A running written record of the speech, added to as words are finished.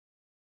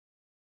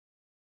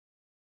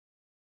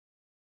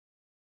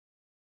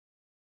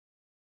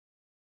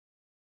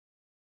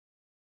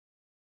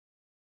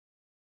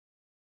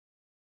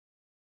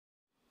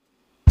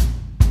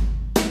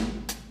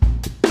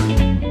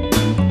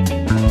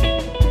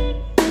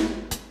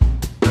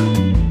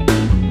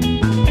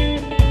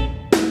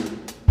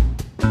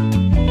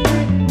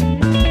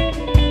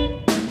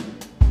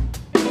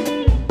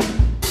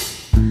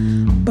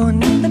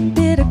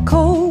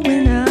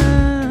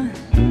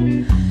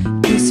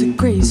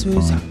house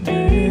was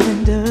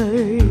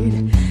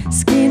murdered.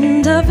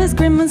 Skinned of his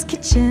grandma's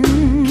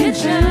kitchen.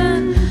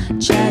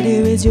 Child,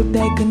 here is your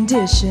bad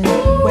condition.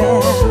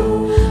 Well,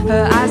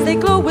 her eyes, they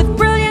glow with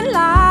brilliant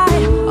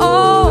light.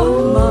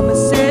 Oh, mama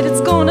said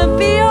it's gonna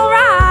be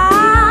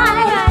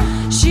alright.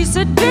 She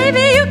said,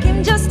 baby, you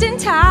came just in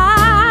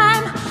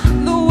time.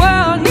 The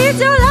world needs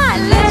your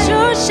light, let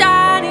your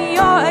shine.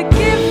 You're a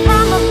gift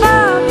from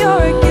above,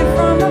 you're a gift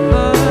from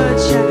above.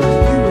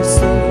 Child, you were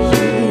sent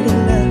here to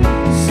love.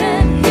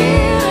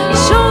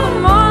 Show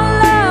them all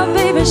love,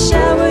 baby,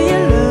 shower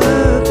your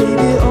love,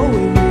 baby. All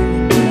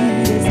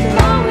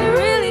we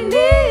really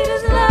need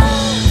is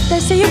love. They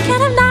say you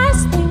can't have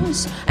nice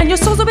things and your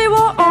souls will be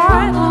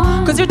worn,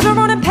 cause you're drunk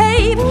on and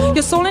paved,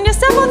 your soul and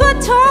yourself will be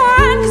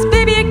torn. Cause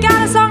baby, you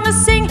got a song to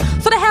sing,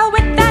 so the hell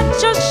with that,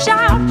 just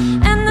shout.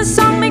 And the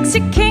song makes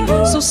you king,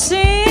 so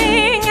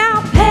sing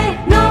out. Pay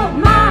no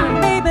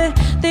mind, baby,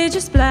 they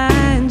just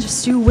blind.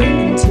 Just you wait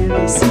until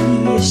they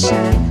see you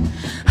shine.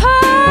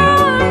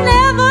 Oh,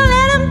 never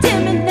let them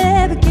dim it,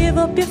 never give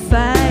up your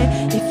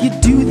fight. If you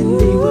do, then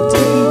they will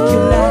take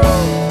your life.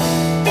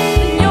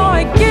 And you're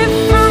a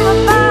gift from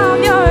above,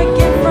 you're a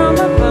gift from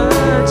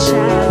above,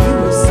 child. You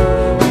were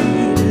sent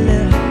here to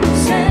love.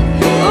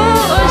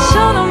 Oh,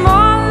 show them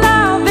all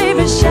love,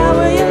 baby,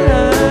 shower your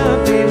love,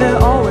 baby.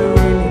 All we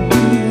really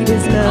need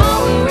is love.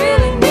 All we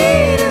really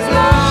need is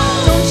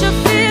love. Don't you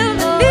feel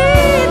the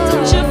need?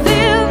 Don't you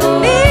feel the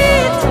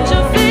need? Don't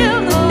you feel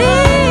the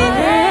need?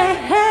 Hey,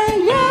 hey,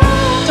 yeah.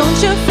 Don't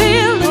you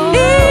feel the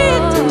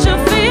need? Don't you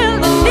feel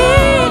the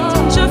need?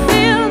 Don't you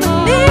feel the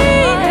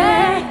need?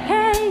 Hey,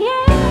 hey,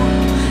 yeah.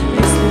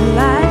 This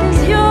light is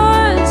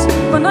yours,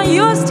 but not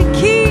yours to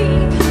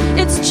keep.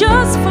 It's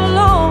just for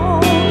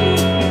long.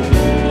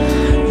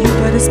 You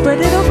better spread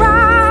it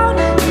around,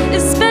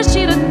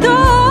 especially to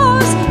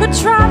those who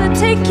try to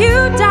take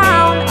you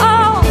down.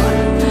 Oh,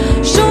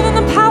 show them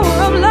the power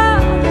of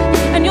love,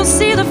 and you'll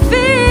see the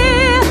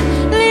fear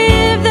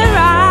leave their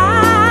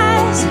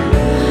eyes.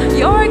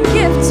 You're a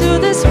gift to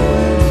this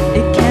world,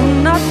 it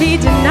cannot be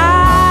denied.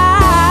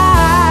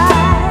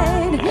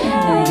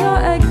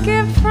 You're a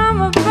gift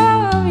from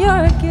above,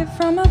 you're a gift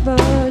from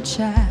above,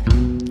 child.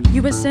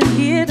 You were sent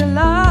here to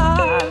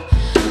love.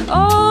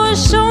 Oh,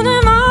 show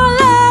them all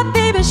love,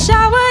 baby,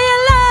 shower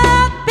your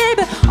love,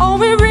 baby. All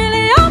we really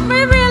need. Don't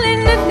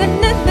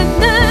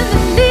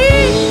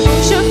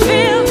you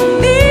feel the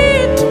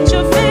need? Don't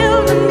you feel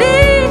the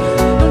need?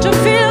 Don't you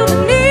feel the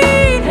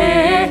need?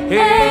 Hey,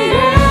 hey,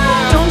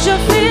 yeah. Don't you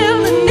feel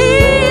the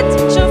need?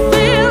 Don't you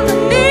feel the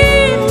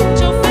need? Don't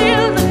you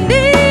feel the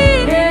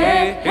need?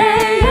 Hey,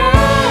 hey,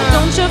 yeah.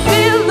 Don't you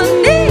feel the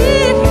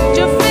need? Don't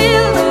you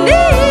feel the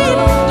need?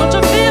 Don't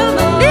you feel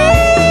the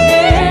need?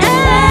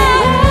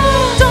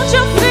 Don't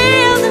you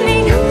feel the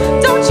need?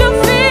 Don't you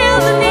feel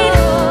the need?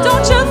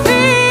 Don't you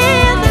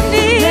feel the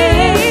need?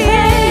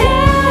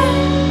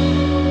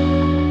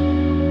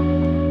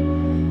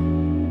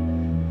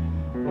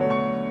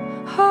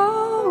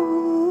 Oh,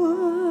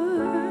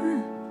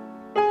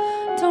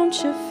 don't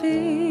you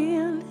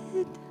feel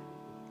it?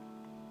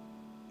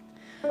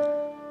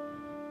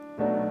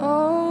 Oh,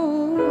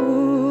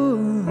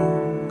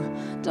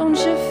 don't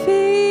you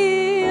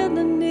feel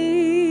the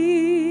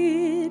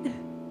need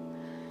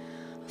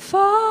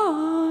for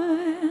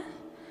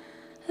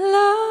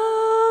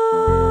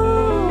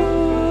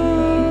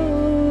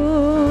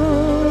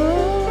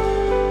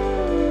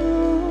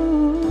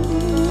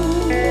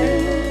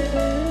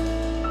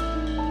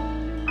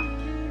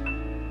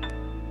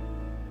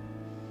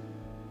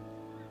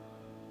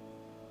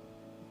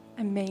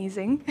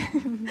Amazing.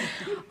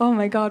 Oh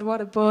my God, what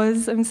a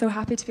buzz. I'm so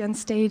happy to be on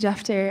stage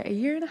after a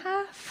year and a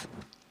half.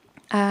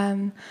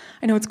 I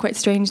know it's quite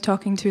strange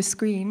talking to a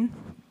screen,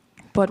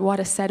 but what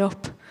a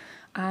setup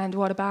and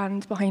what a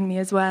band behind me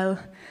as well.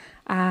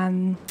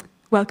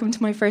 Welcome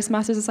to my first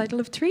Master's Recital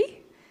of 3.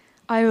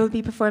 I will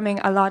be performing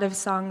a lot of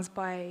songs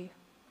by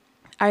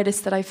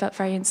artists that I felt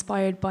very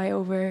inspired by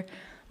over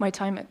my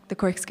time at the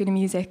Cork School of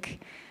Music.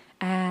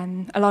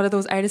 A lot of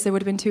those artists I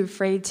would have been too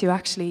afraid to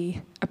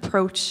actually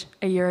approach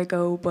a year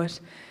ago, but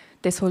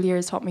this whole year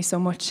has taught me so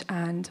much,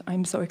 and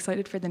I'm so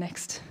excited for the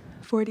next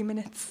 40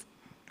 minutes.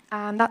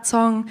 That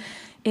song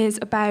is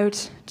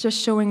about just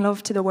showing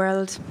love to the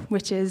world,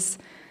 which is,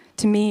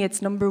 to me,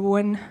 it's number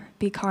one,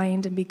 be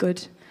kind and be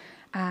good.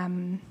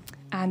 And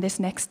these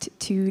next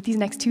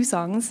two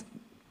songs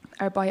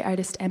are by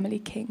artist Emily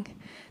King.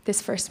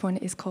 This first one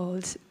is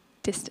called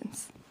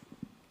Distance.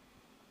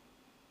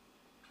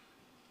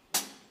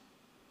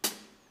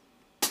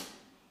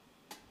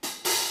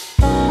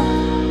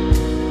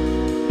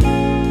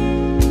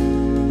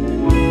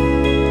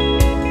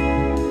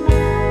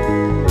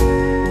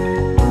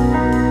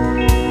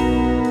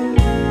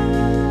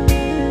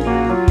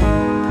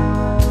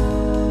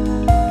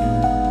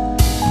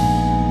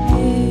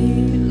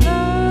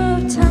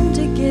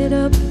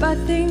 I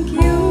think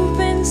you've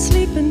been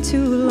sleeping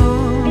too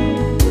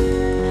long.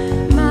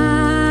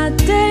 My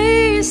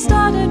day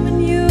started when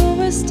you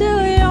were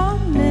still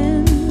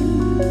yawning.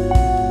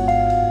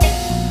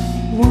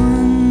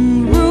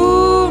 One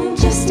room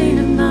just ain't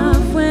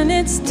enough when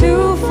it's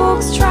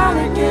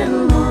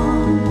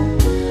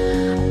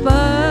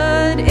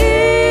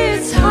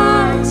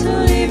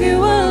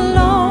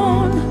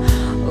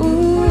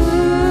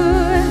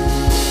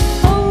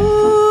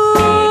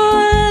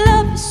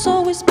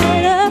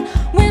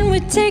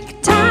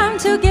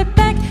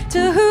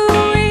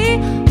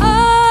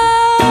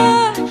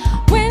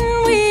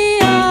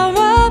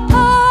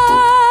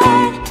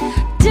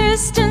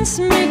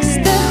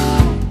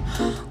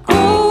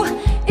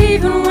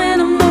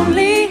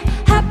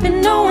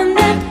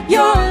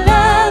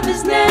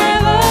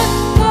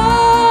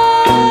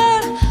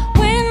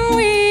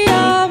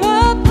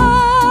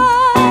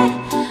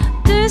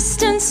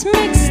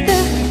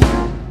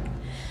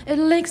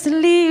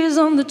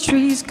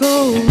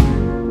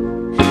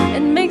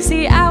It makes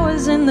the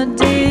hours in the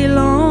day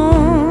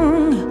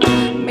long.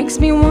 Makes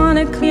me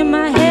wanna clear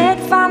my head,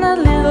 find a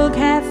little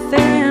cafe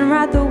and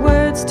write the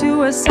words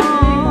to a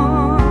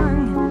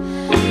song.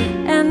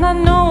 And I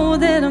know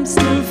that I'm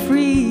still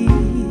free,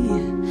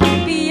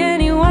 be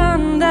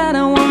anyone that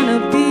I wanna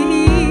be.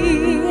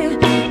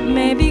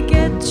 Maybe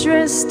get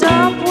dressed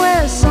up,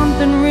 wear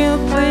something real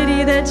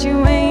pretty that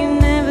you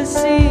ain't never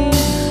seen.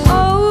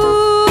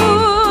 Oh,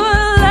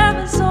 love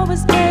is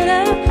always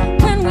better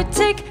when we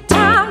take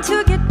time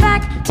to get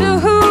back to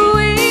who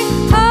we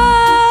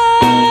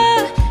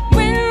are.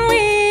 When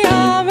we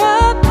are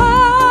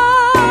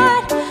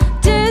apart,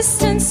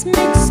 distance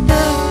makes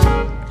the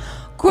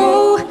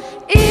grow.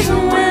 Even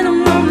when I'm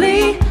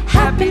lonely,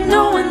 happy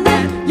knowing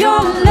that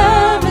your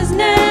love is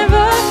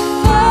never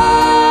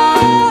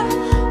far.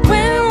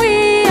 When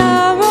we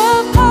are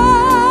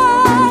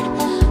apart,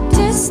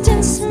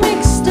 distance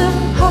makes the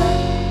heart,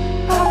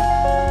 heart,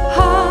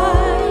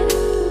 heart,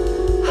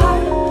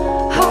 heart,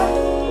 heart,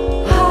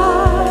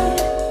 heart,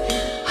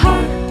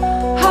 heart,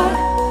 heart, heart,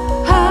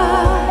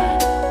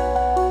 heart,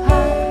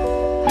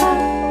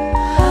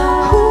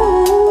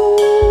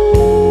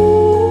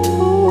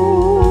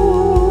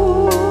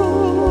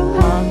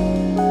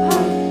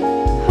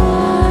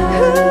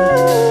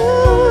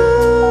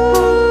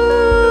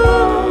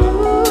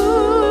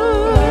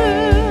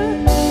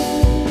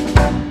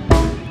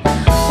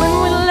 When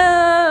we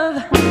love,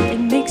 it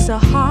makes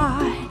it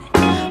hard.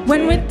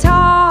 When we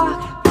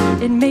talk,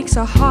 it makes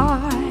it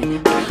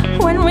hard.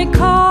 When we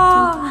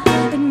call,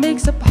 it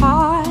makes it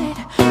hard.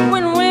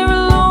 When we're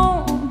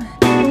alone,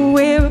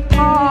 we're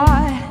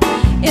apart.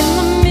 In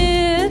the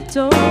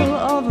middle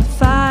of a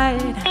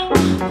fight,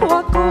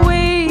 walk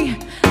away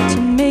to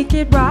make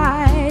it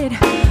right.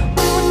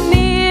 When we're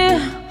near,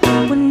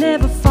 we're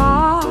never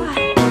far.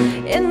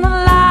 In the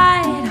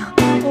light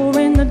or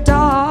in the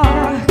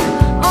dark,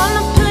 on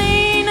a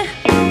plane,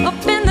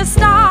 up in the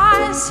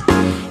stars,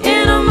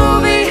 in a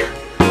movie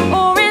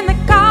or in the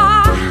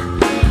car,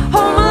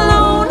 home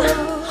alone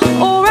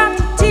or out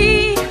to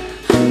tea.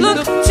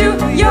 Look to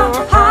your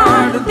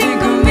heart and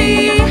think of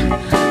me.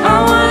 I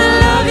wanna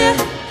love you,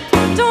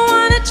 don't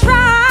wanna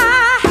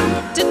try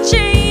to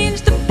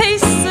change the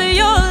pace of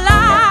your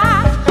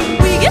life.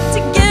 We get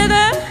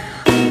together,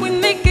 we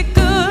make it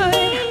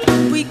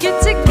good. We get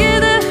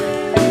together,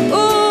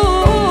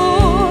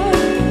 ooh.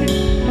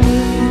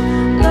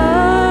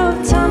 Love,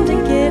 time to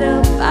get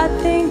up. I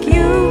think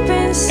you've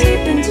been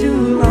sleeping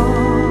too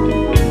long.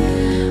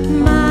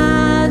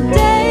 My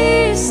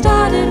day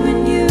started when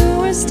you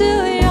were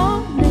still yawning.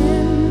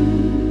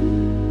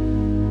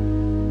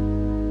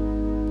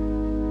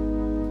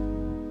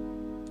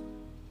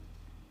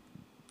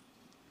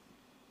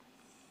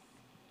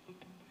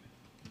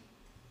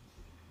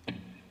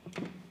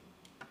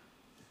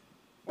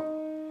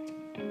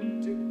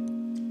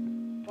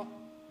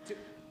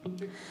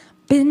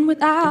 Been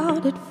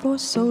without it for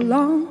so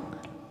long,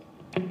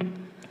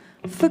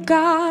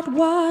 forgot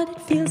what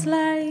it feels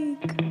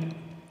like.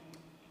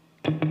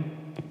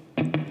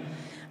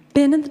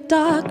 Been in the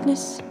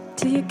darkness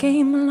till you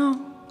came along,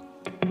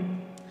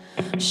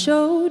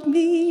 showed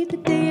me the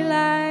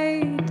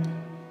daylight,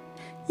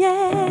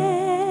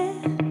 yeah.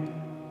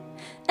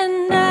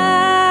 And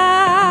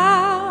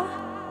now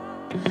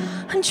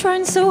I'm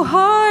trying so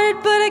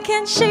hard, but I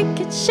can't shake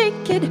it,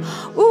 shake it.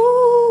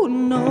 Ooh,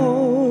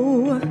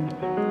 no.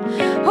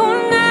 Oh,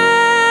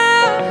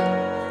 now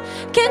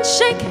can't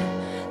shake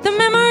the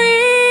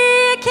memory.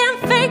 I can't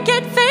fake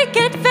it, fake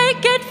it,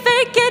 fake it,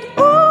 fake it.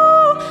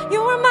 Ooh,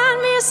 you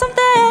remind me of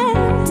something.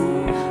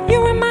 You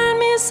remind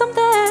me of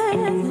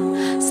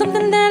something.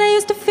 Something that I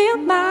used to feel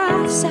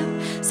myself.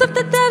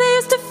 Something that I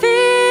used to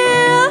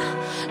feel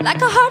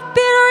like a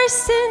heartbeat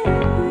racing,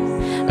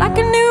 like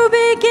a new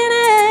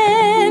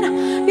beginning.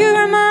 You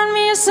remind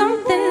me of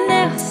something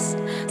else.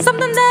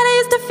 Something that I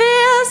used to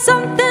feel.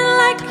 Something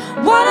like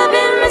what I've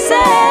been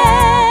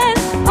missing.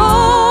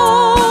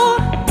 Oh,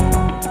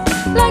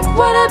 like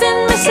what I've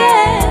been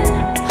missing.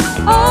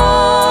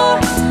 Oh,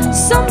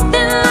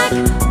 something like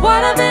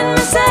what I've been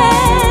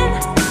missing.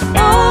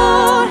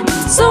 Oh,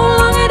 so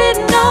long I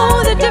didn't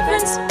know the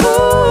difference.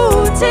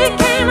 Ooh, till you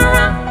came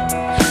around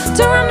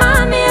to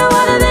remind me of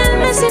what I've been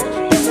missing.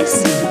 As I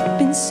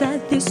sleep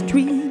inside this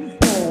dream,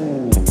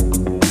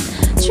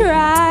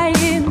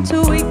 trying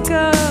to wake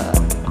up,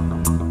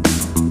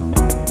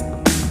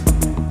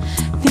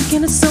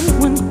 thinking of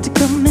someone to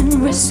come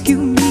and rescue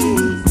me.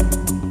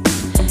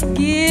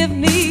 Give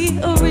me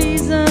a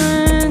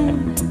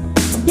reason,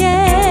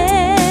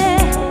 yeah.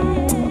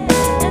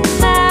 And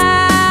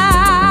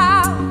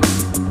now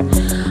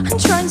I'm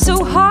trying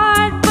so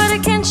hard, but I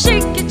can't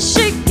shake it,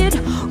 shake it.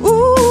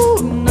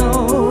 Ooh,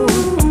 no,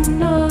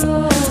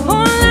 no.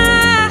 Oh,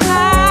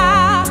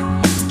 now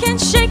can't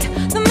shake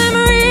the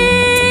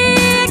memory.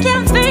 I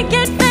can't fake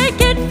it,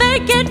 fake it,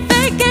 fake it,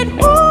 fake it.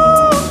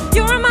 Ooh,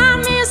 you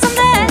remind me of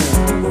something.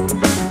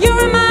 You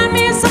remind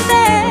me of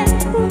something.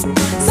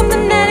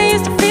 Something that I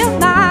used to feel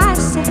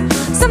myself.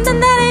 Something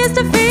that I used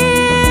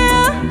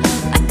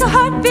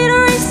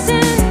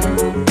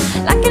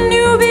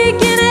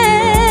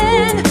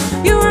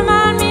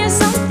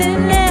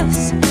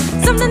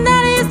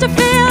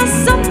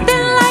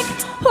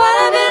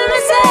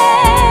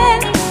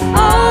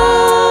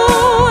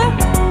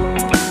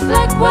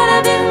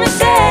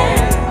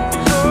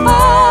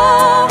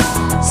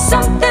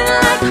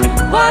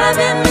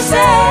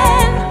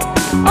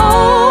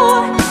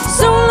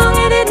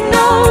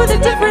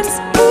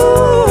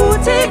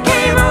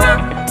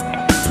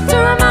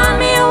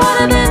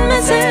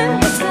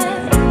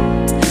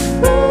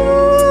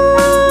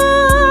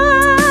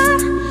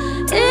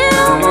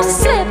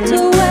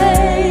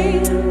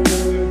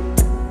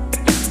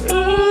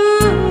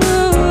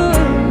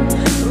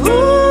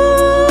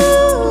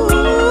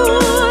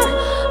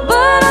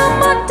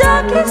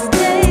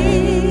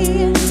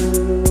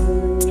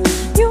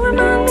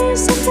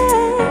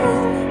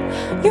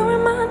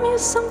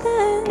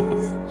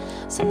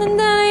something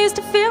that I used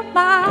to feel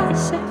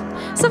myself,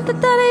 something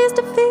that I used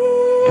to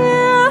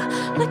feel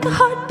like a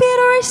heartbeat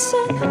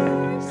racing,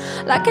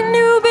 like a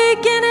new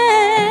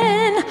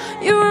beginning.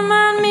 You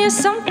remind me of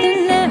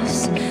something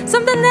else,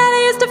 something that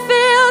I used to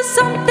feel,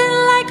 something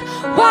like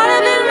what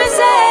I've been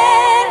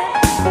missing.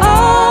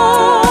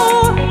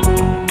 Oh,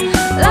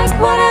 like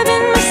what I've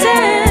been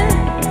missing.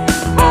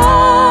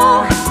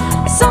 Oh,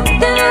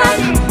 something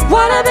like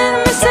what I've been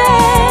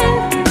missing.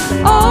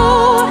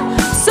 Oh,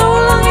 so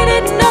long I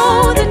didn't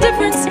know the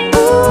difference.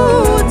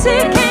 Ooh, till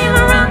you came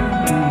around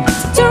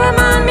to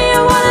remind me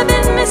of what I've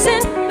been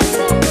missing.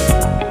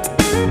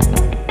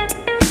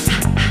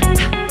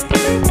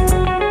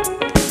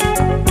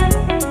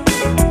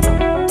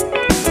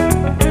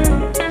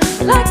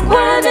 Like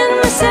what I've been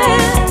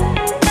missing.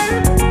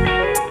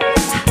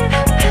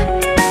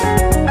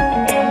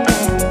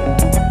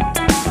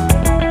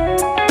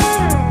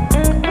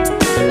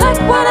 Like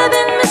what I've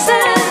been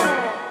missing.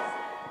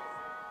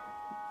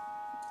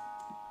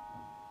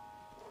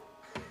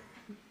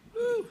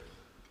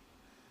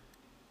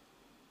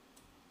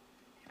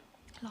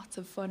 Lots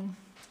of fun.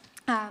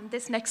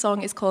 This next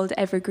song is called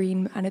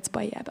Evergreen and it's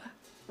by Yeba.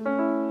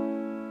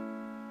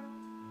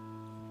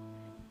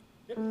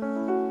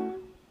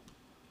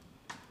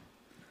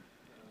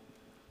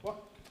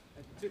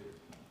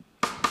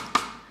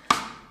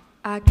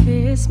 I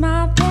kissed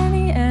my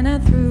penny and I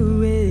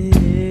threw it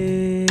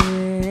in.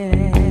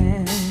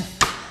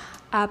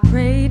 I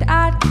prayed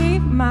I'd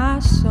keep my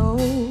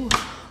soul.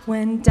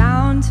 Went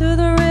down to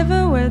the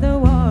river where the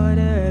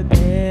water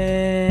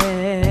bends.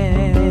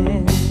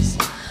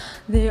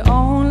 The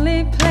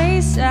only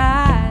place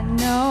I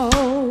know.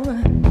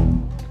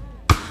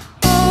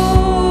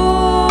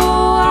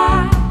 Oh,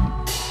 I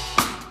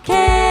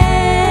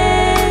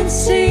can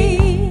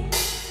see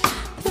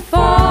the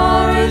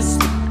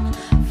forest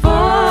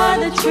for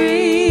the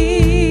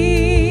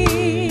trees.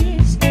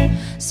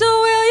 So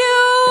will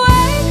you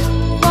wait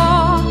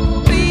for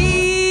me?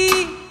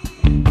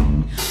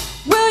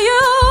 Will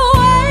you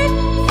wait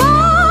for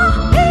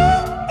me?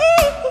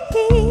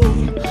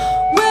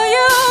 Will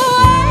you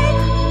wait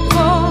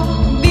for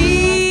me?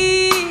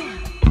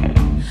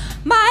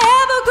 My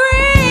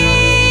evergreen.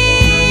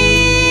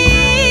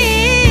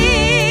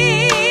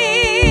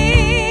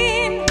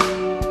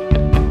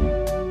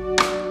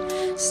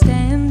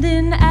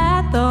 Standing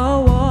at the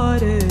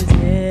water's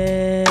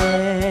edge,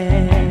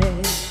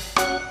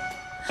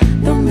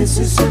 The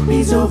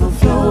Mississippi's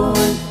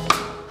overflowing.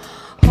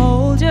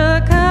 hold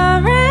your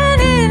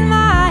current in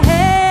my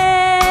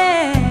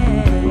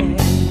hands.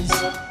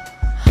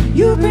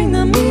 You bring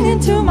the meaning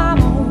to my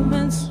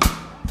moments.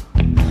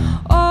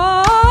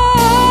 Oh,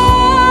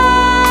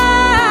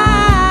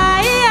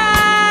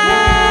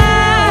 yeah.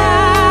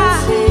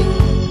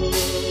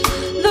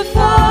 The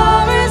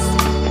forest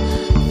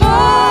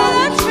for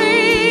the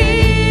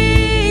trees.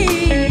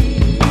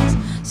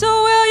 So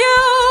will you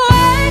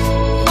wait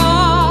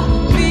for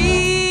me?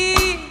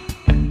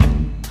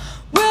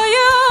 Will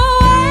you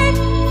wait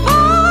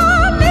for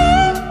me?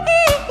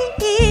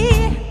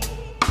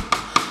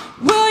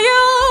 Will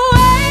you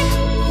wait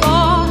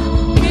for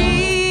me?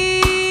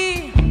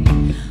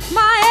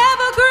 My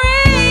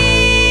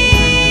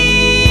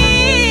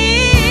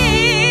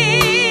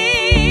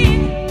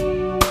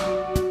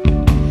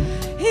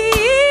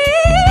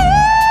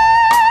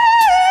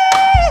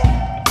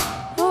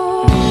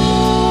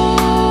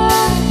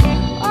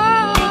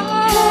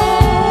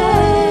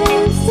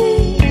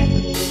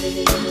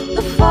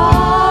the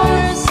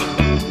forest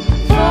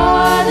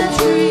for the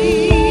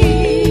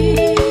trees.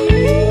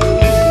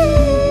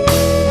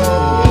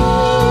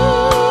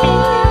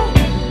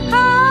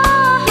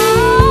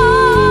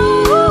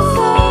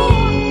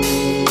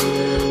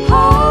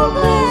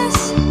 Hopeless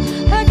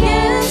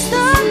against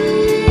the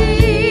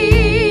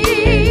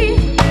tree.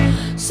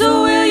 So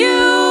will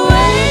you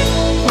wait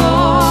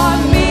for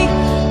me,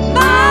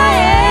 my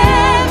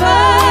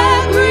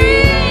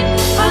evergreen?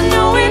 I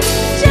know it's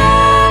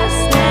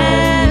just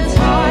as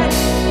hard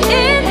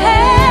in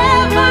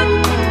heaven.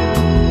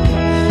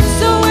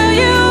 So will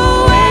you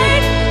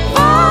wait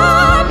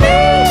for me,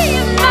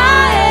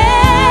 my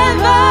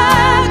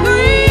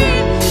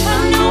evergreen? I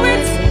know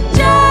it's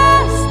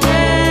just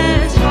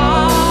as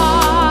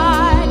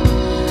hard,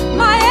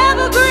 my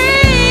evergreen,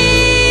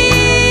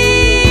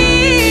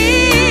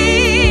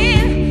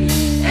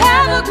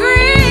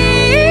 evergreen,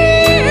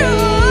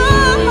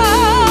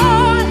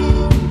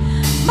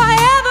 my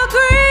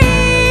evergreen.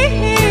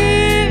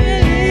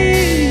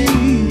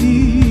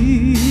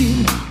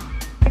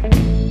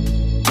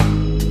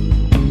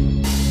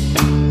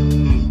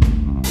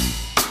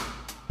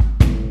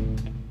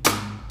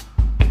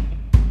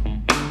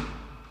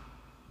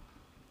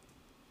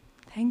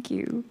 Thank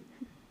you.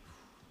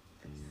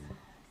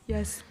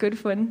 Yes, good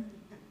fun.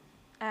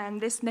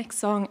 And this next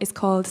song is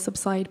called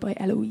Subside by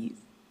Eloise.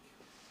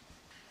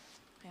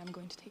 I am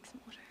going to take some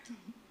water.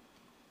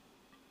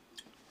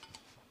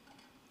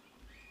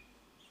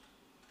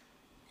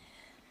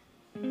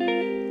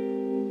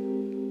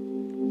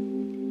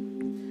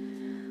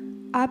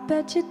 I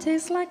bet you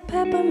taste like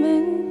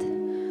peppermint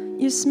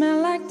You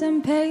smell like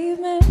them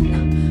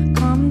pavement.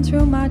 Come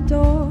through my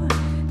door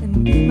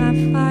and be my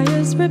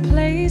fire's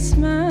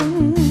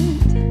replacement.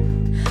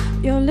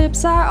 Your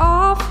lips I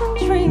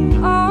often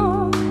dream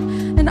of,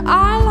 and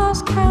I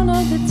lost count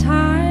of the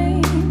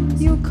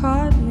times you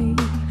caught me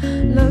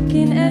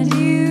looking at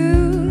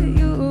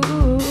you.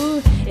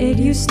 It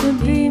used to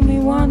be me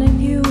wanting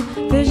you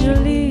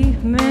visually,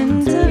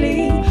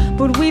 mentally,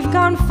 but we've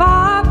gone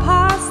far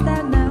past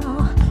that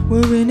now.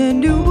 We're in a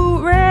new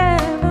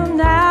rhythm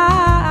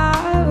now.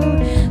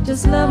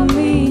 Just love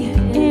me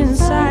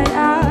inside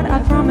out. I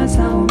promise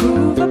I'll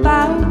move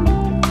about.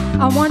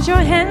 I want your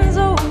hands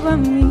over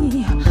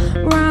me,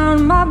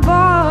 round my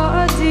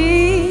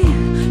body.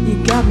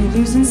 You got me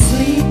losing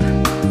sleep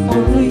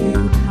over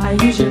you. I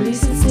usually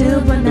sit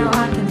still, but now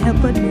I can't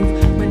help but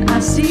move when I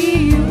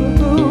see you.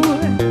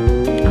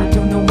 I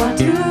don't know what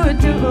to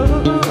do.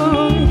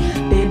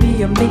 Baby,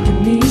 you're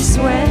making me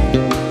sweat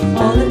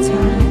all the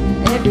time.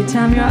 Every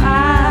time your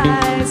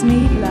eyes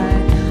meet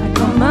light, I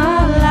come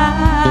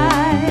alive.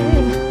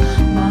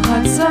 My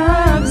heart's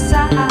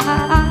upside.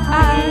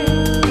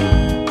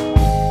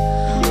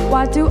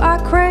 Why do I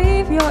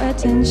crave your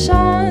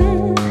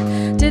attention?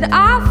 Did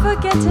I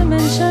forget to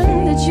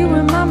mention that you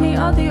remind me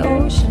of the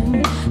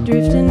ocean,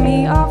 drifting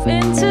me off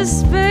into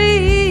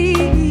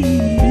space?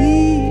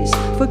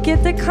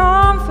 Forget the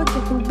calm,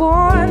 forget the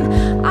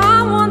warm.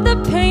 I want the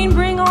pain,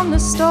 bring on the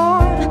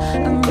storm.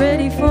 I'm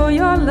ready for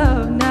your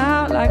love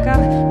now, like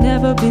I've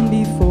never been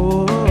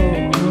before.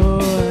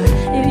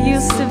 It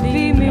used to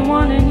be me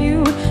wanting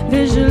you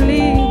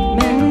visually,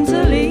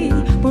 mentally,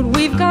 but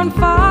we've gone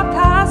far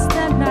past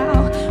that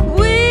now.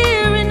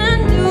 We're in a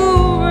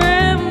new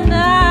room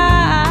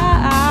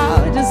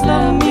now. Just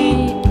love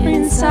me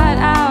inside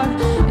out.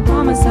 I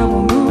promise I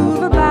will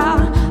move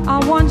about. I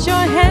want your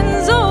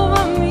hands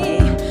over me,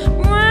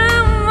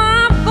 round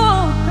my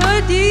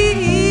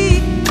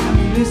body.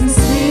 I'm losing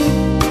sleep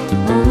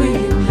over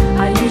you.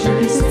 I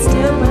usually sit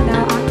still, but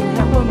now I can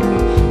help but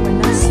move when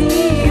I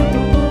see you.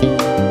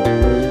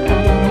 I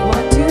don't know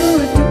what to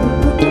do.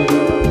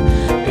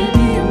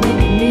 Baby, you're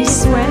making me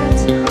sweat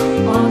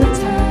all the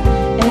time.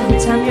 Every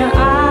time your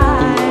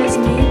eyes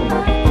meet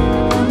mine,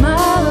 I'm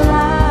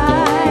alive.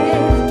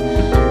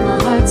 My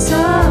heart's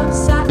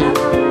upside.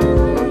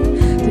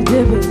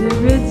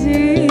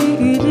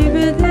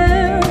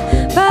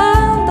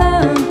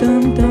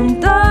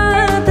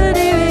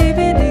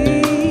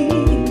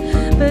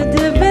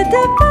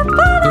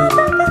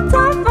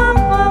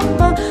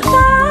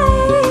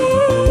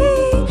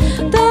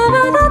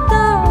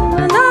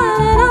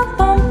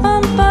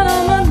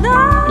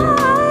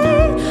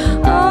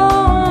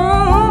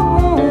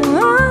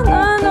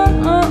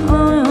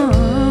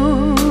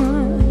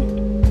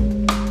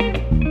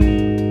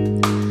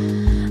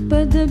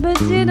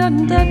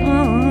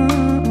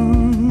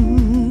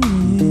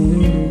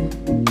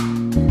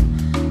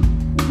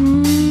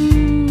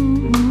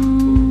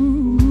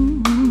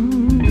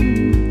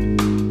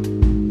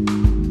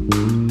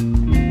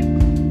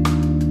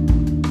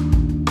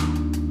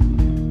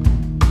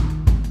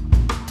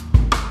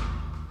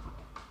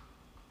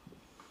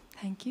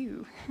 Thank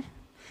you.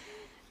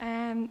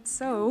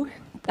 So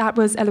that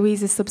was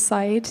Eloise's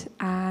Subside,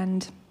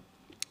 and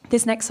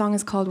this next song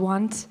is called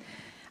Want.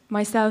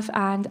 Myself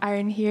and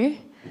Aaron here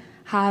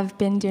have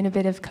been doing a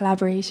bit of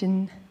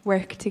collaboration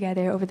work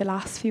together over the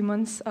last few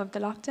months of the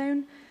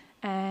lockdown,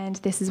 and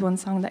this is one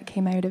song that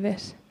came out of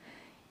it.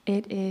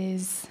 It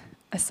is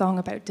a song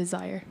about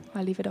desire.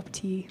 I'll leave it up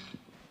to you.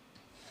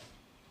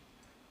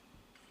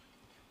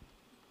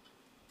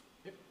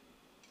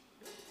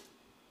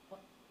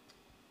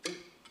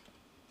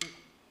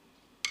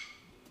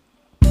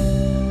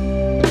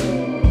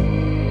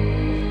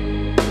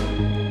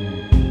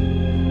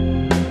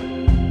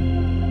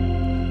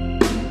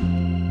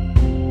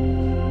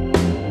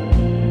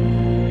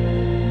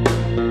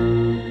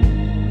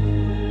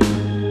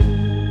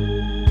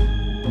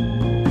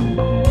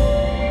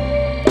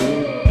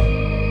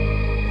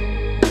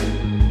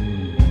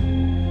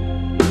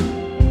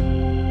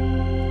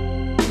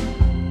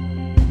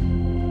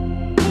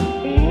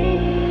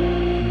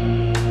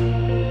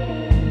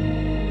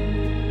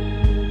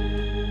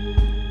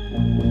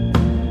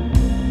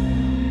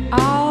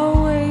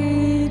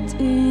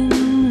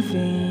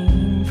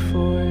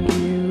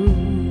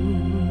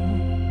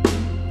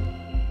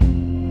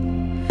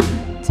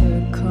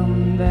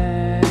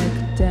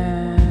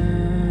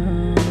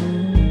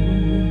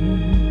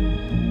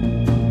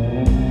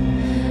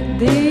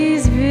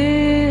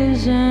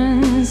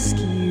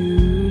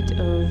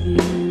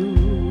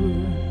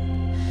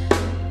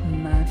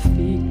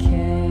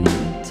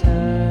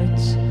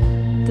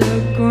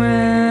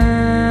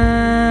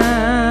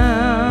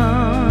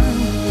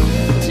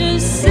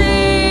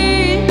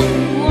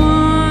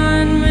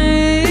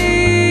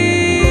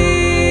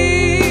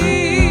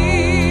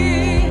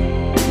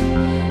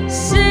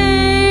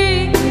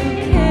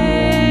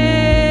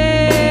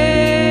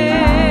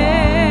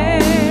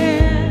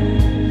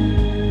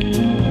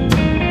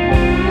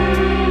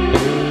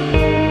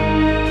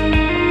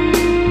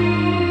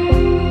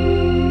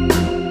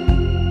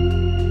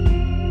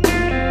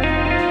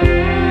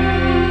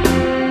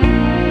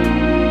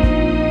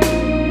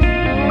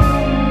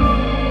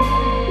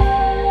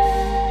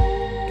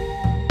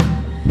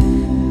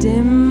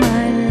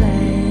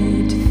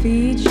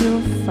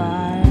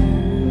 fire.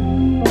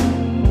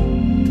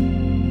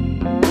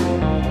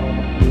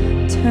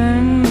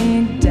 Turn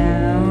me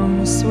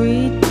down,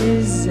 sweet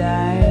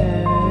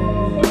desire.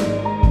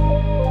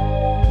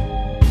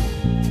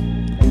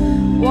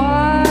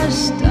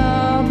 Washed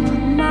up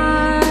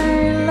my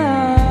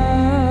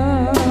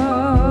luck.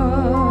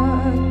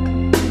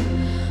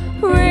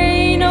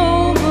 Rain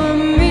over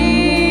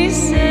me,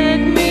 set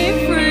me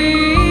free.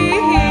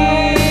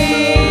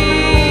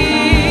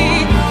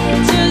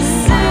 Just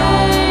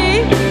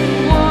say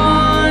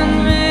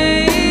one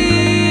me.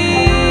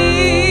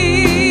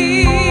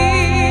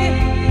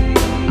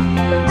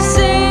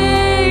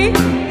 Say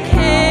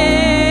can.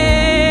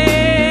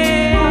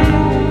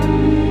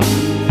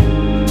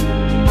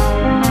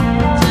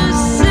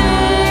 Just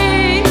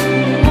say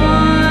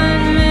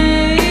one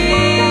me.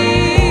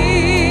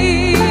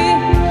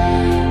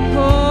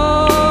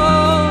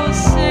 Oh,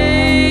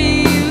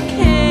 say you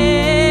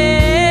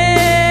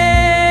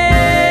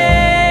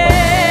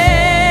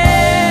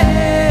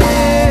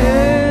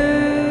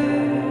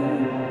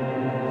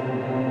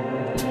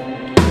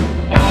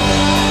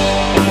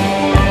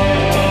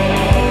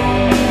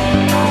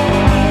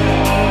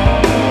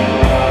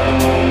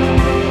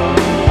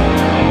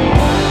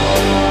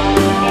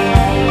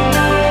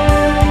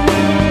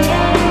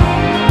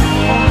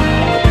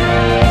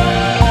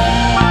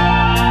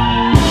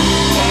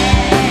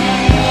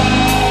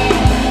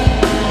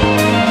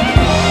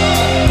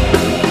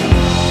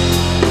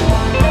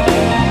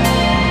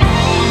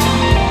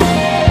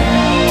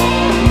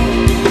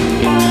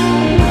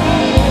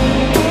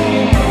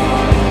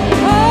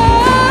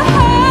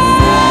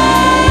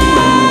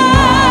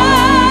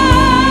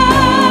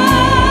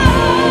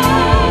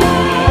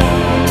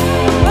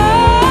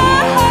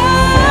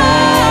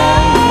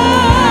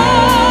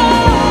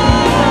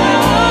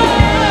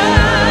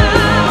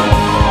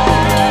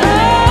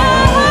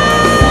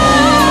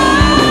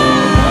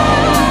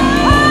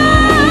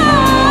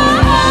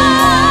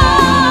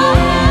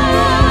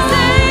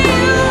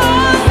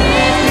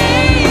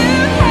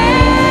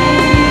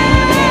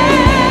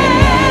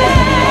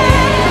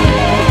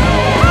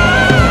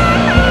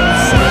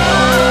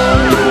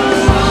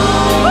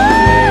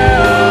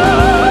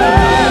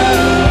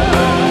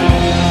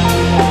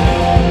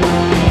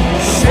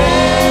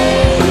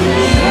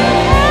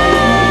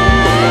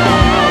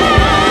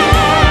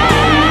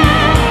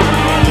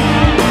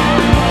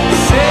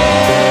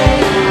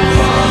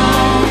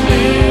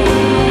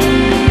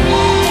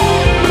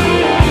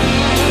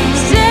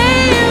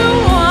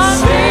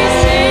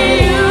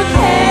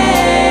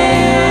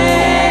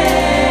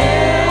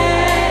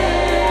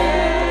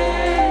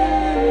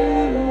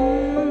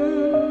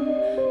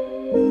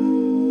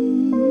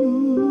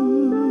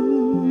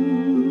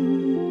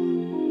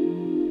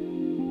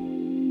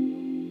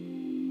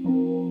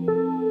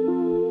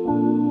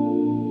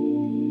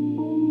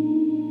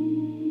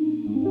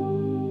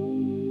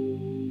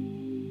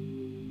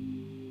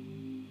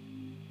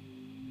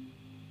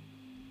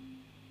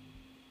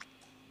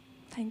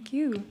Thank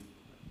you.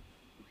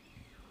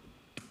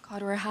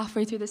 God, we're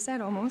halfway through the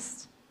set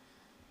almost.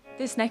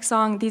 This next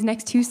song, these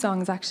next two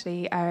songs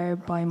actually are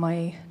by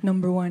my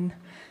number one,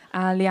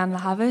 Leanne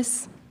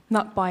Lahavis,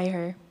 not by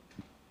her.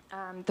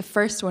 The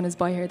first one is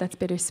by her, that's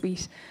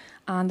Bittersweet.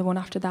 And the one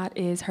after that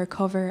is her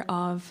cover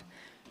of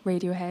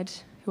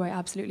Radiohead, who I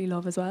absolutely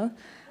love as well.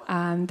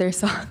 Their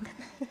song,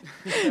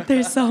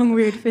 their song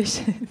Weird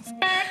Fishes.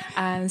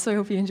 So I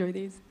hope you enjoy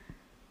these.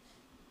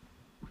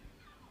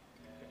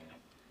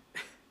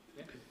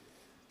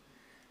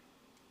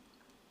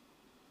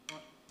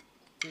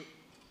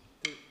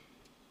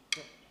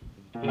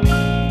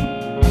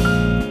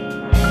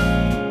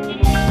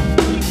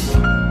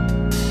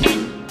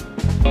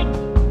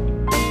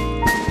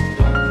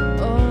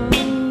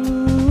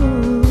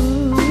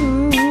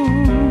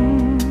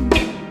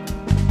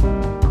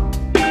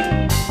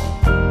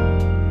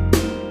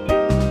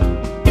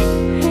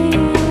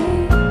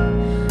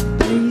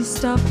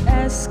 Stop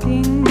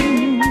asking,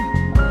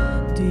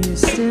 do you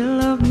still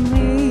love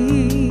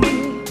me?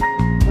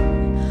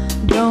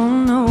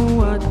 Don't know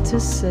what to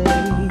say.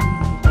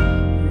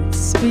 Let's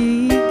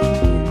speak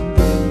in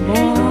the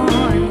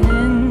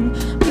morning.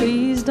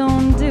 Please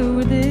don't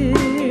do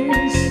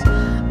this.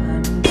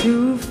 I'm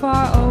too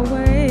far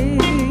away.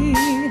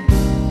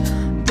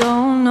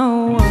 Don't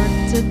know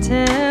what to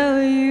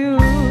tell you,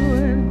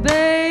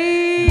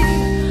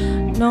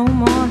 babe. No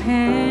more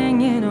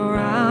hanging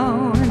around.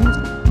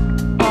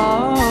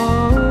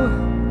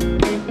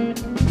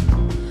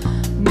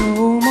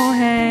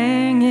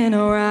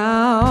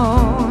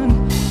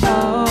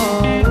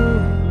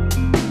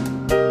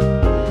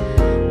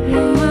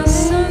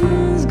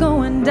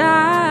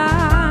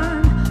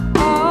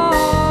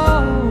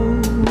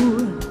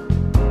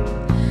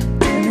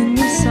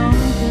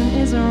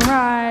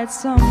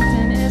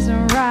 Something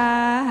isn't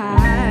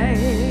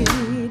right.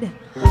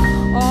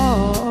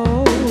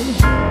 Oh,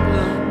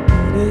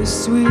 the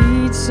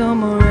sweet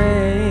summer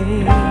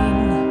rain.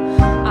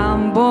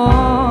 I'm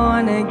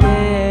born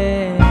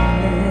again.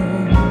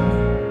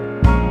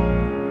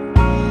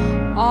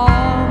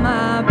 All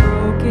my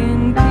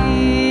broken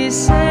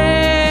pieces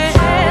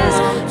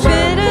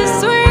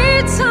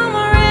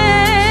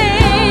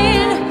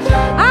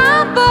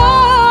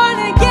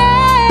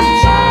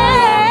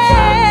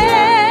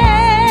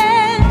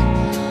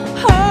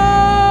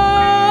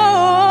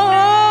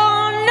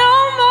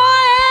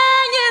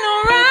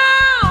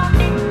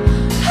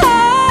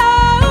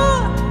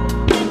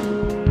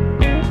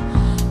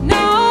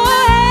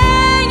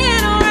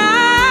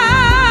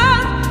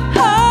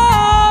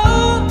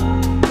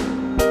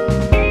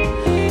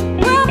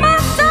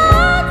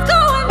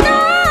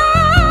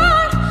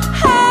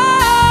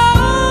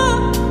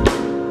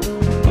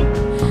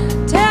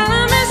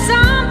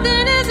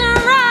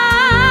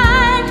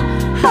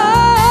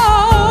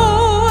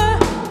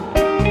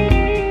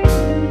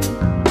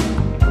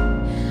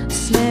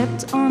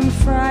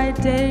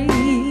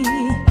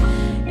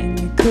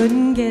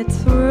couldn't get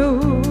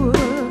through.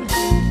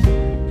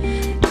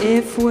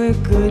 If we're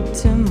good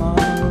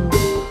tomorrow,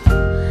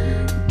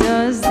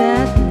 does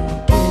that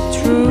make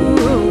it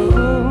true?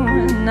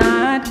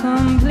 Not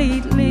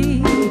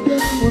completely.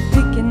 We're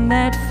picking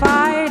that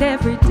fight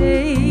every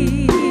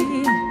day.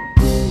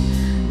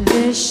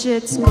 This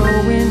shit's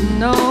going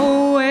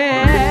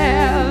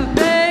nowhere,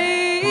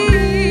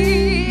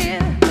 babe.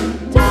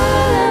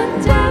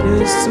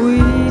 The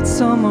sweet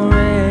summer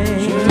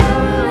rain,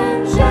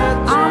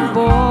 I'm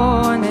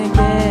born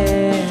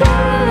again.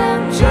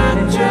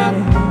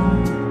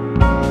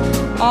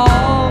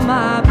 All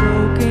my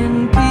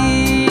broken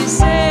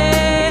pieces,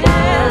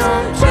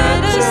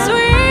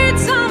 bittersweet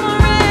summer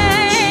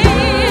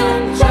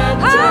rain,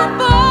 I'm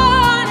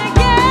born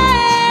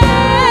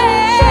again.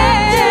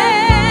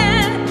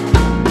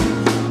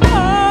 Oh,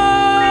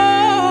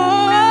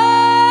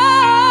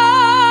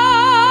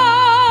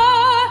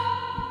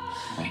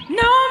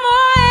 no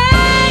more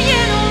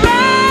hanging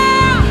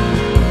around.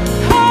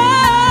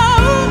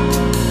 Oh,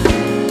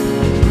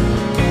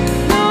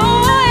 no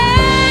more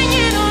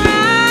hanging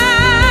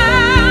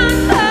around.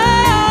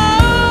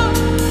 Oh,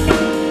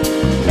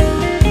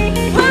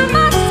 when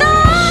my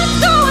sun's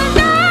going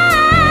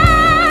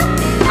down.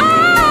 Oh,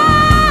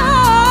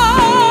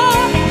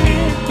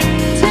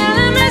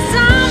 telling me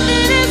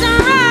something isn't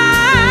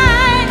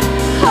right.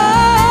 Oh,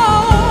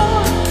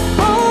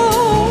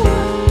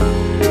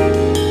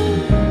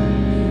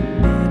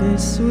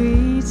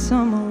 bittersweet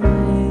summer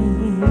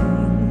rain,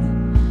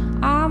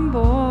 I'm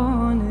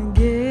born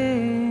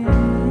again.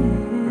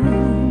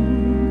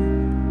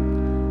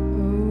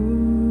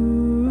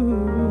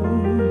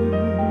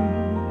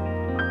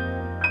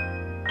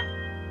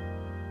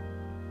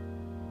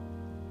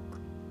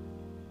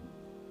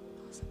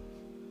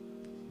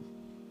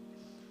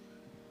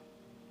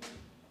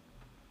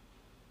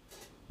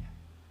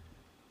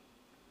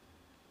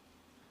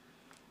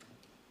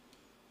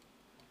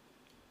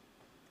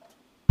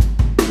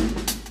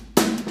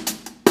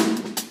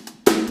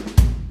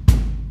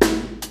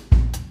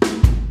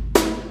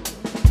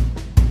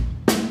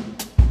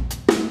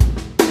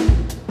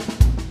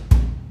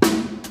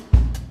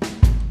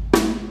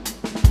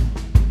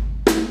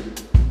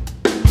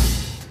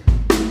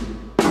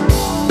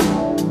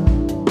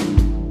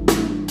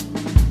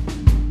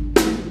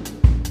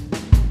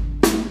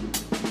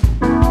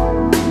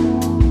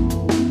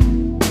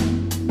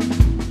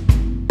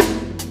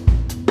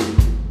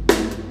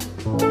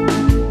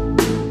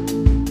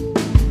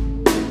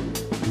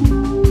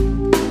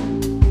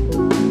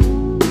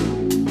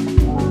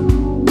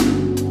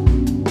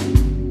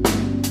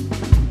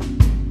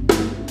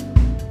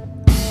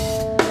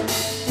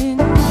 In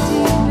the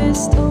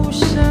deepest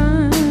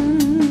ocean,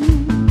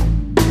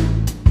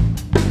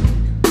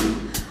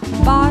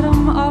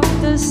 bottom of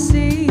the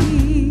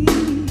sea,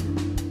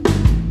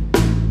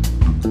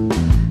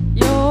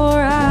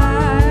 your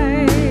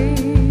eyes,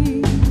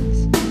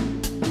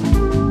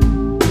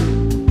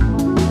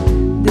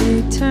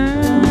 they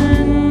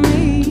turn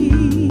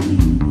me.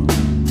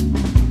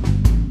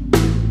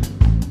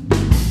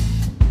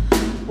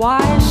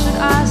 Why should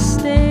I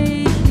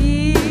stay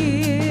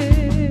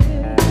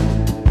here?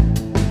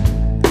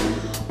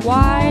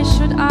 Why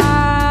should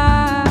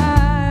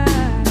I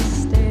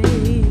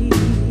stay?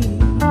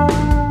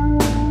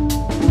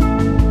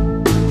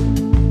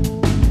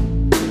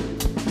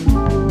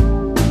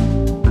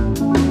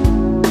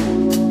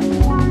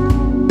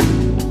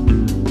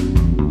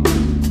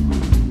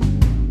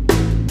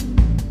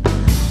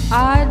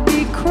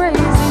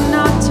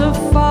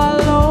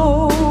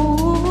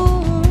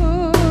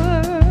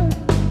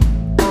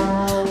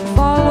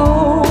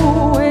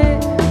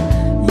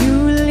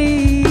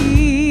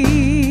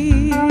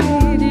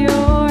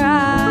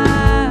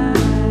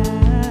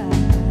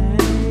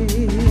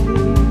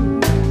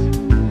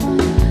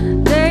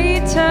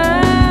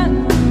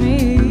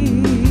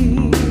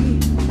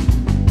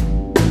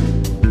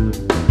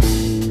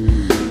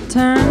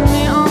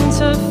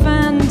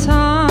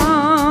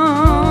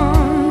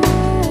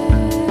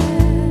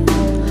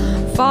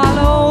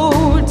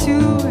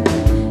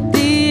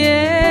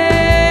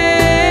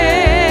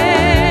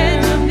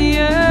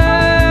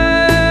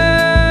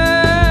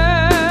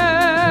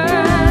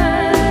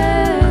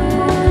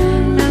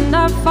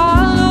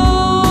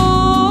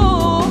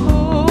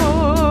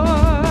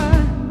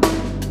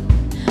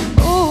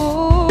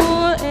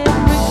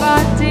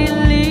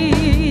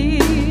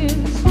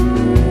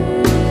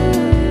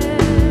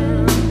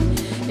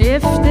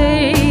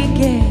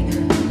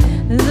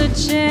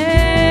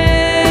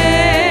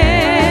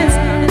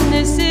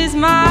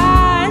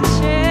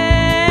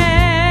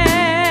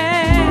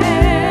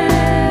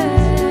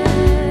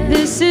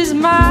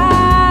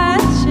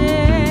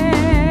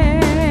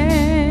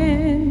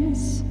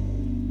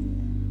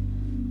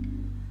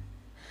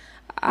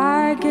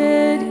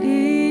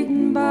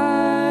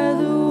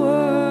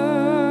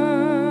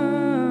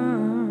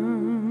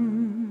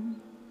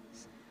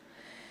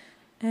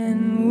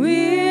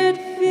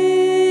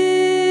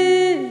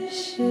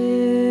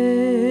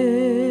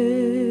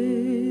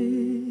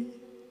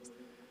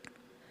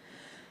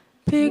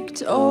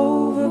 picked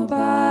over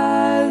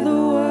by the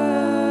worms,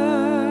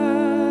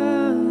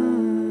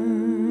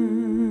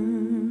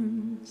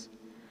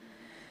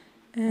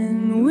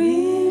 and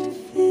we'd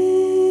fishes,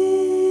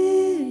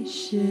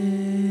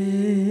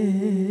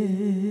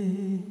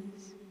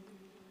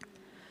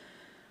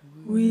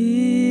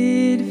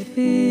 we'd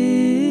fishes,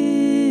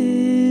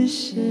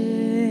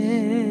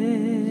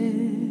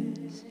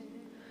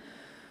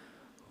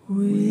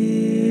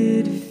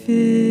 we'd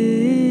fishes.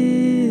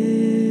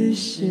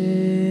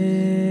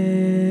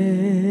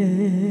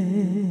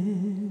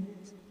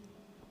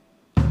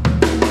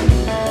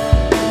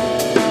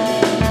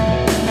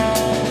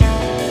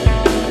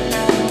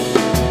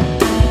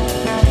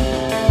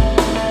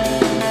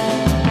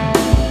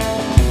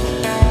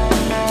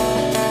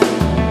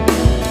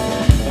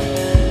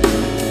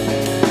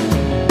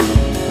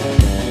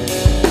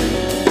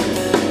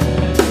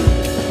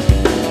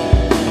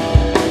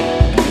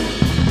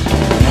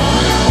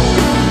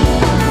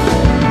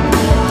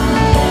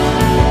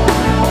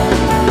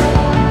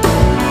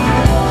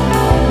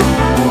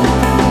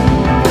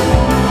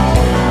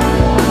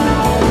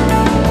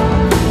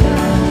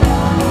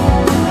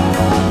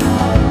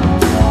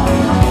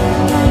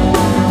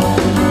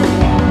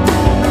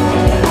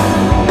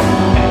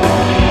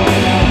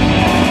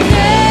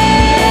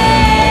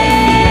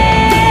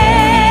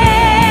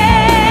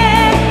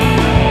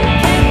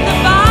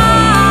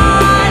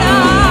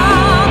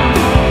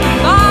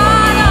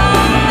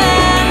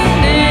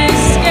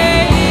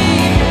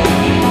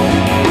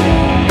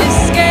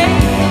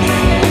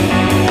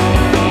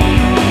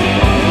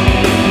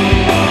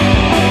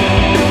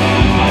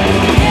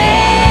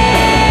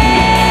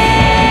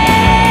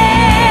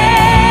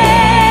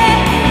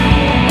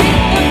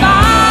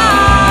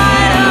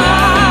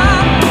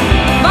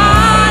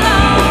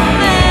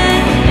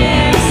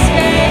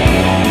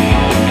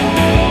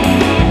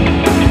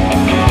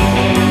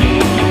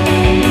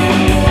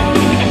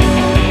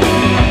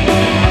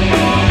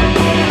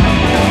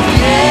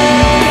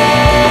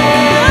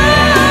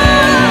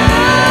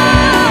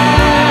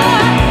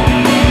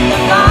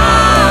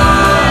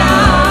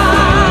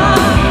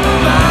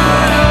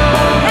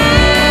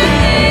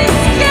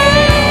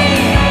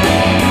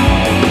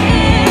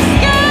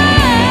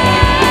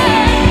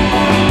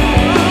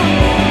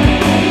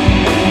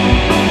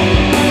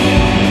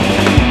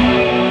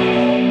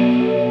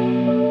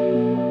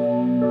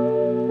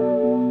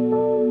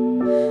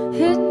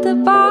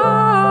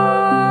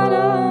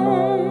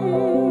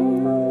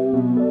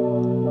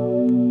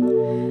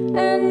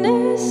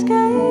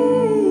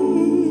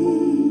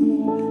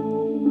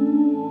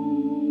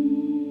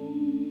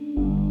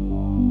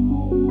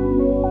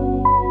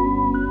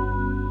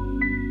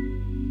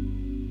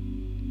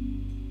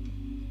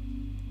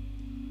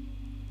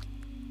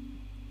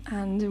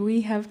 And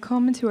we have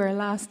come to our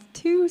last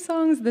two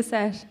songs of the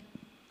set.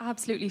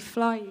 Absolutely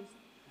flies.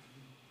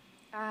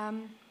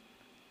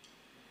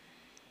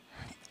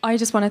 I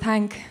just want to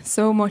thank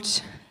so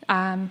much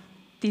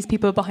these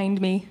people behind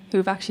me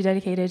who've actually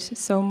dedicated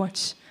so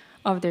much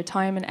of their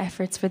time and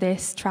efforts for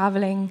this,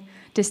 travelling,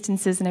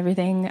 distances and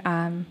everything.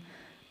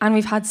 And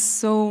we've had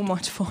so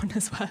much fun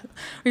as well.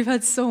 We've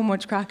had so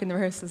much crack in the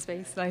rehearsal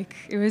space. Like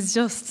it was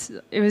just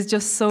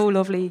so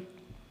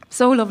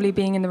lovely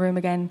being in the room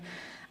again.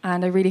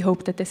 And I really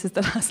hope that this is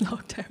the last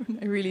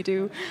lockdown. I really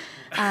do.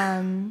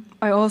 I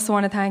also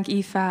want to thank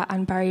Aoife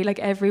and Barry, like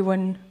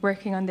everyone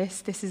working on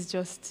this. This is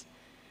just,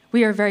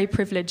 we are very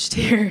privileged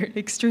here,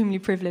 extremely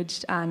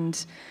privileged.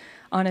 And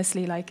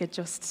honestly, like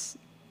it's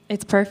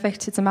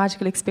perfect. It's a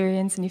magical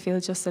experience and you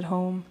feel just at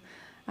home.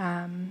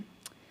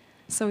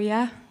 So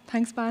yeah,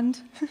 thanks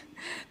band.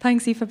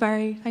 Thanks Aoife,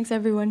 Barry, thanks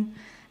everyone.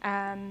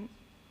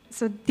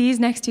 So these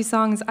next two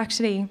songs,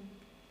 actually,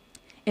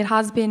 it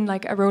has been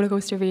like a roller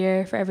coaster of a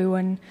year for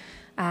everyone.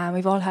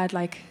 We've all had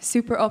like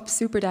super ups,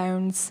 super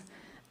downs,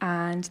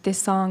 and this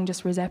song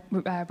just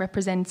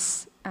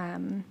represents,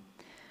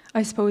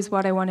 I suppose,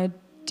 what I want to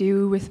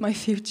do with my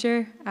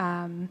future.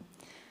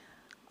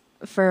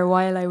 For a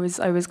while, I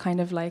was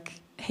kind of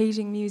like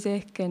hating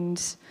music,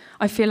 and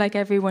I feel like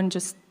everyone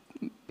just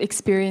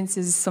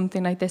experiences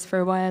something like this for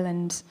a while,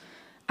 and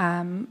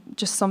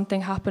just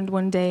something happened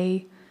one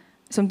day.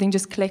 Something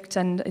just clicked,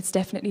 and it's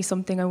definitely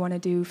something I want to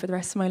do for the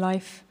rest of my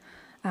life.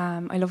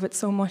 I love it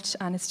so much,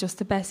 and it's just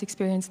the best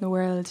experience in the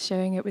world,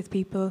 sharing it with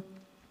people.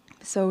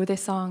 So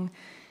this song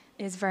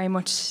is very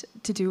much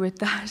to do with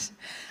that.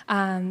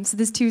 So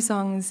there's two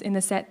songs in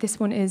the set. This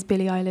one is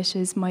Billie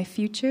Eilish's My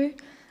Future,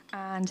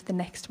 and the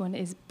next one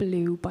is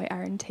Blue by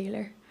Aaron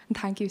Taylor. And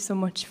thank you so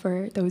much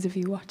for those of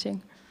you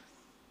watching.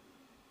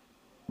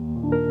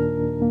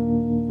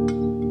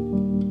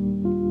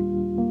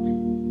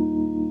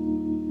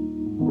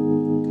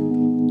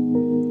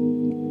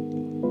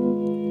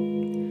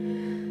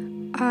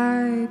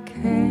 I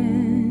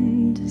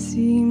can't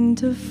seem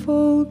to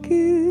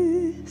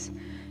focus.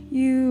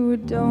 You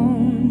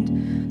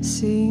don't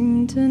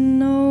seem to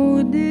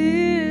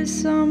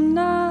notice I'm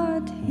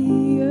not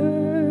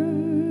here.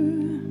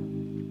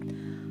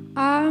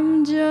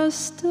 I'm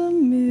just a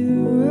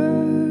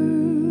mirror.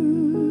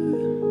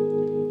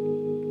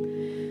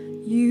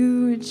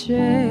 You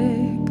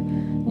check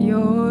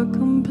your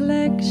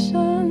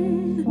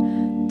complexion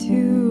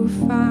to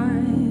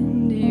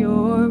find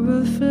your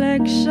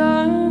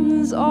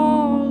reflections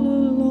all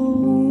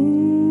alone.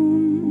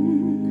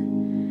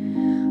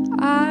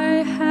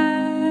 I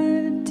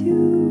had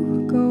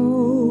to go.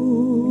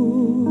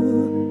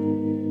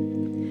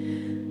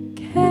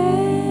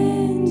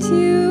 Can't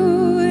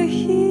you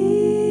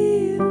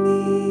hear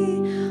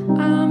me?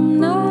 I'm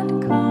not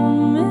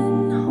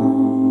coming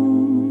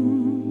home.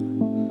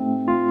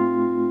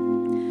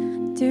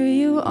 Do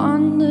you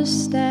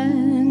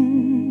understand?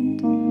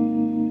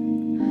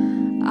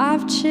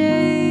 I've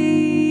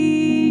changed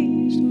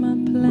my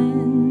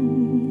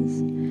plans,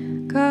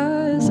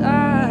 'cause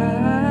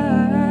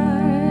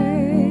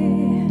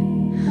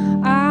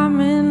I'm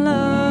in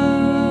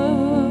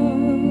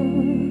love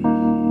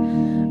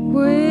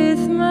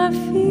with my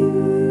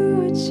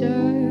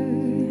future.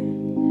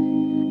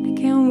 I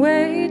can't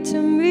wait to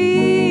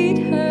meet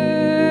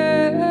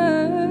her,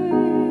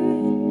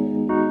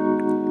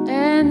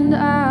 and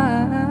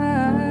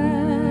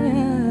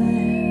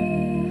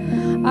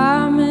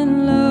I'm in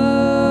love,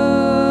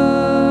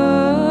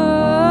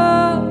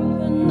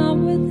 but not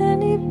with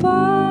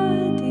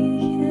anybody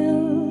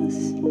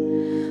else.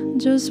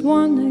 Just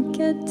wanna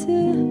get to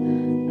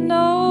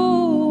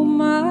know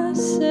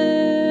myself.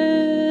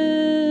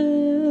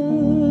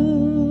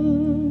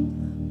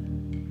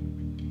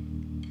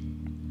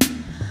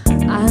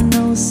 I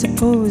know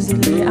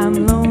supposedly I'm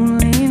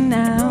lonely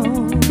now.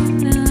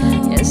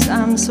 Yes,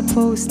 I'm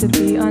supposed to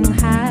be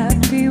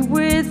unhappy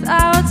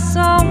without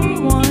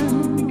someone.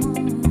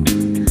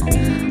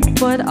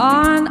 But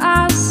aren't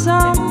I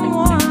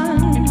someone?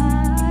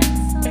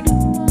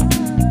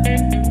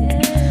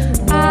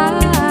 I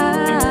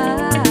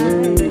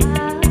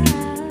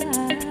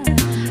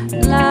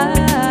like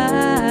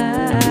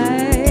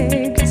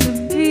to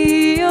be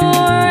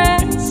your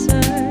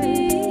answer,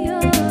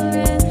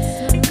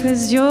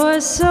 'cause you're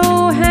so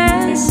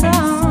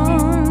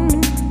handsome.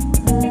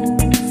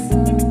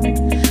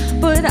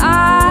 But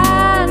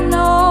I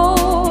know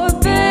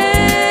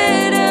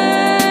better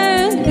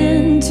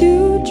than to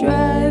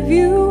drive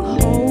you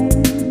home,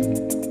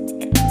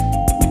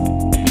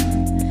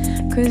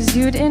 'cause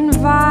you'd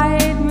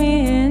invite me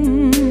in,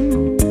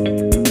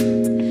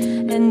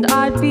 and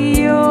I'd be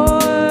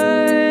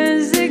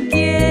yours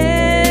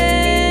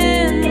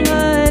again.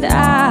 But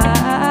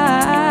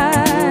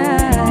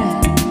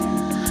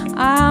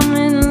I'm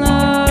in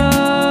love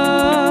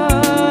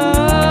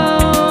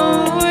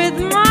with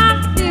my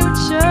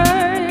future,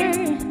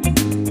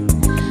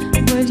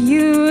 but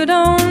you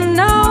don't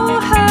know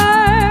her.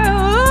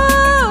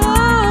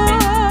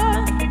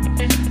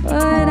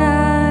 But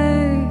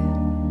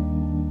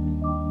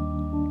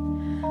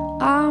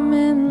I'm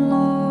in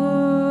love,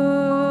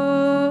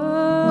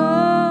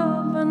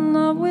 but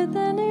not with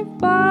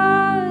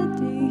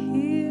anybody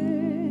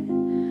here.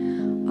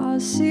 I'll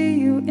see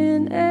you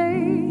in a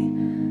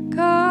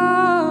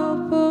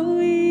couple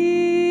years.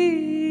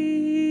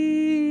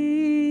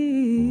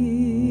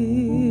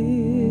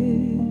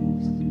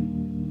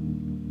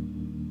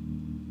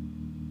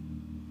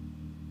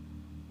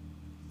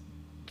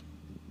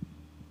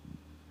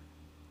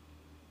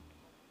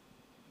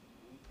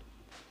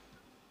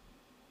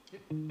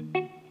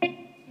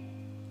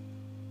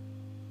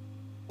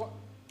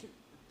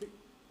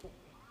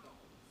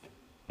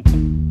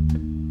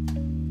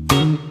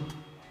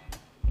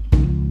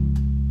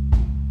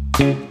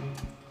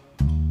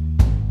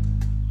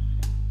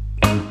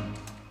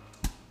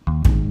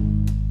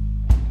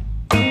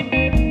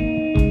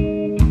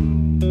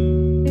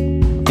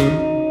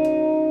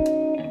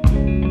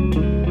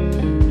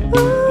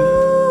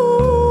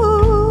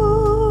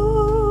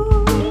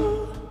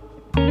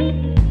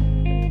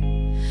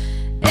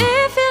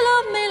 If you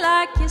love me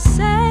like you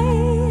say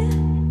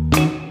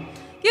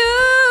you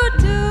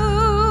do,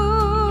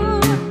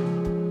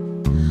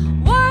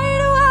 why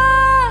do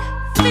I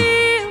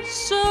feel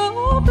so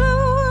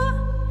blue?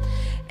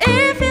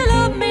 If you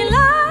love me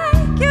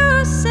like you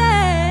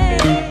say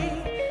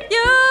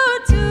you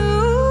do,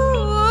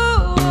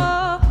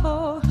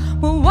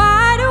 well,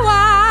 why do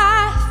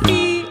I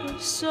feel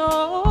so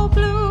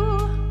blue?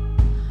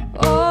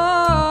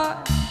 Oh,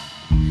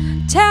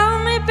 tell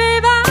me,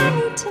 babe, I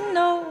need to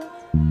know.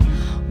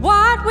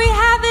 What we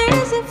have,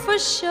 is it for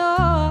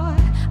sure?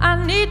 I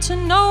need to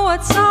know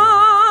what's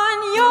on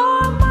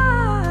your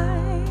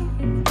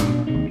mind.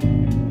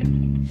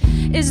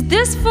 Is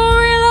this for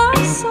real or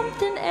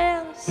something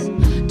else?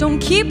 Don't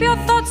keep your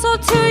thoughts all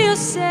to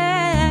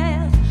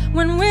yourself.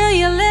 When will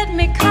you let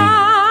me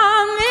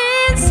come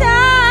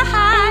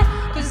inside?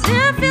 'Cause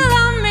if you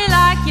love me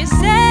like you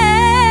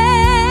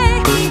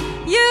say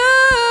you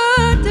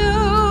do,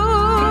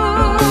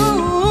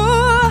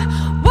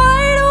 why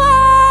do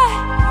I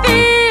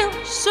feel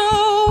so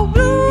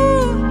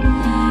blue?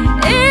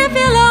 If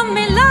you love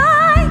me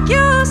like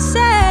you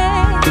say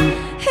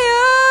you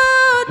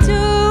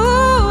do,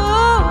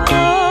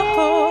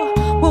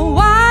 well,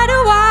 why do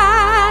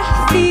I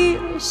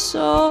feel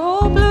so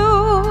blue?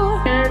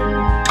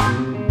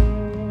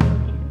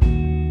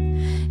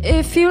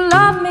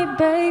 lonely,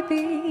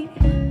 baby?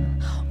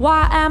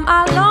 Why am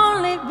I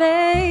lonely,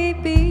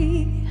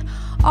 baby?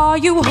 Are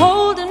you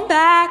holding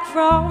back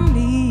from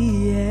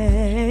me?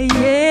 Yeah,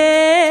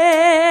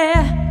 yeah.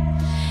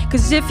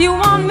 'Cause if you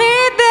want me,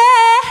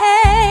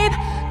 babe,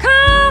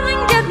 come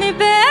and get me,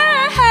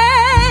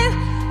 babe.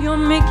 You're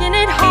making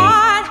it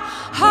hard,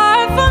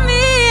 hard for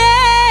me,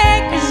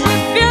 yeah. 'Cause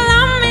if you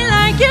love me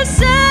like you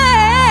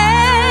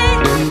say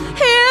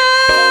you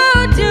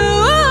do,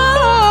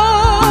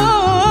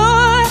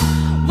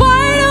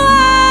 why do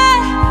I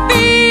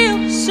feel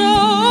so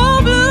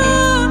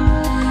blue?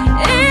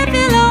 If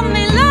you love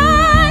me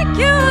like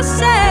you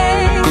say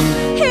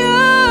you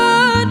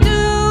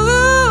do,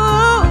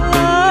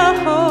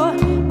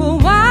 well,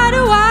 why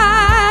do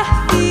I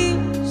feel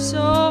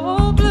so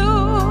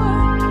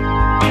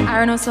blue?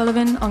 Aaron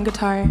O'Sullivan on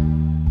guitar.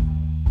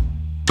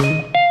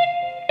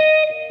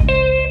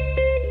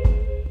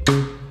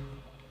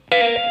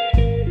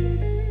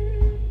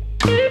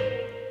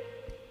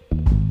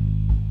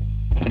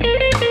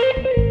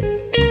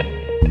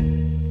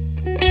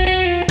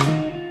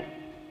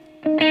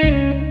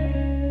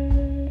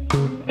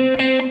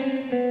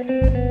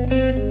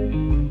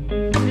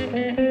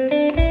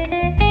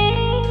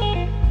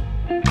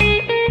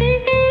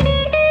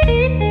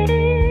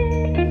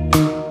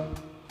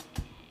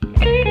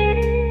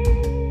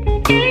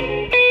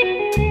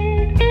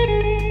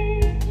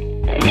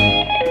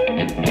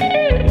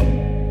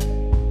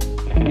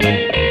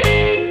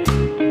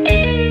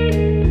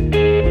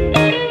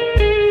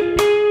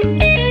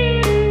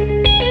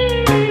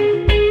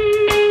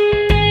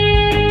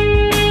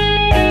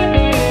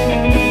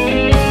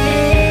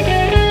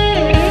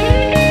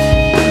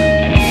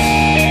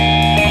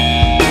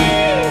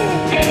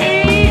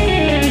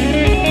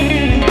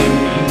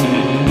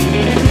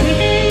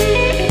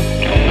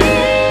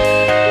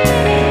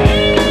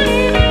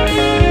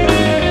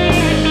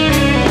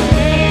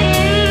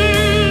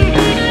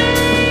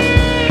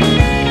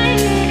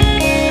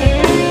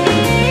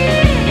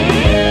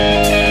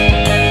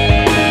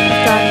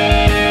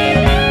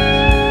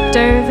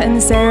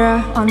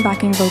 Sarah on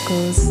backing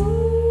vocals.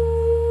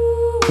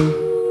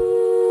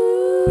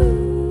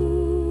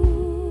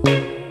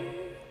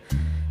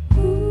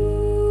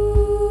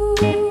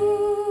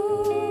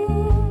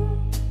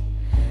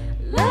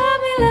 Love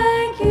me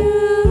like you,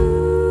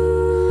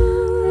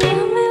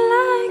 love me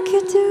like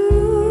you do.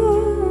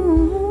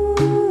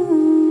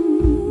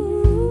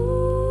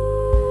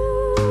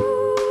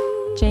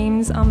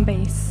 James on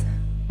bass.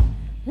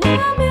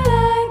 Love me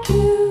like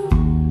you.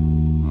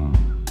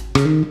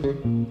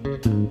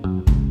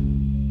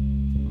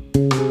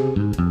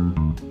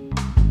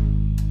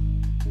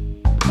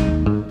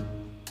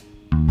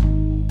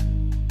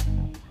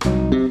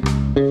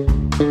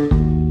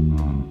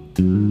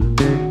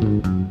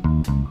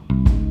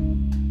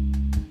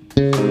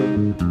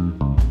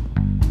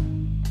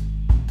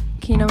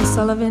 Cian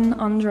O'Sullivan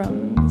on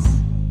drums.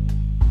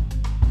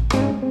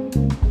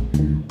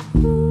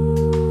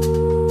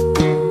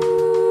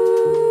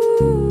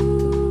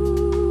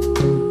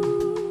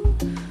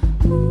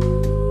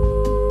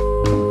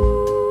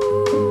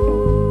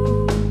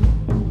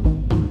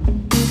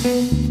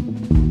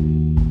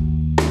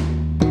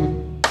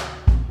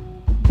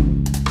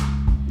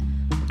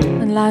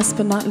 And last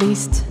but not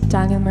least,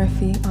 Daniel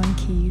Murphy on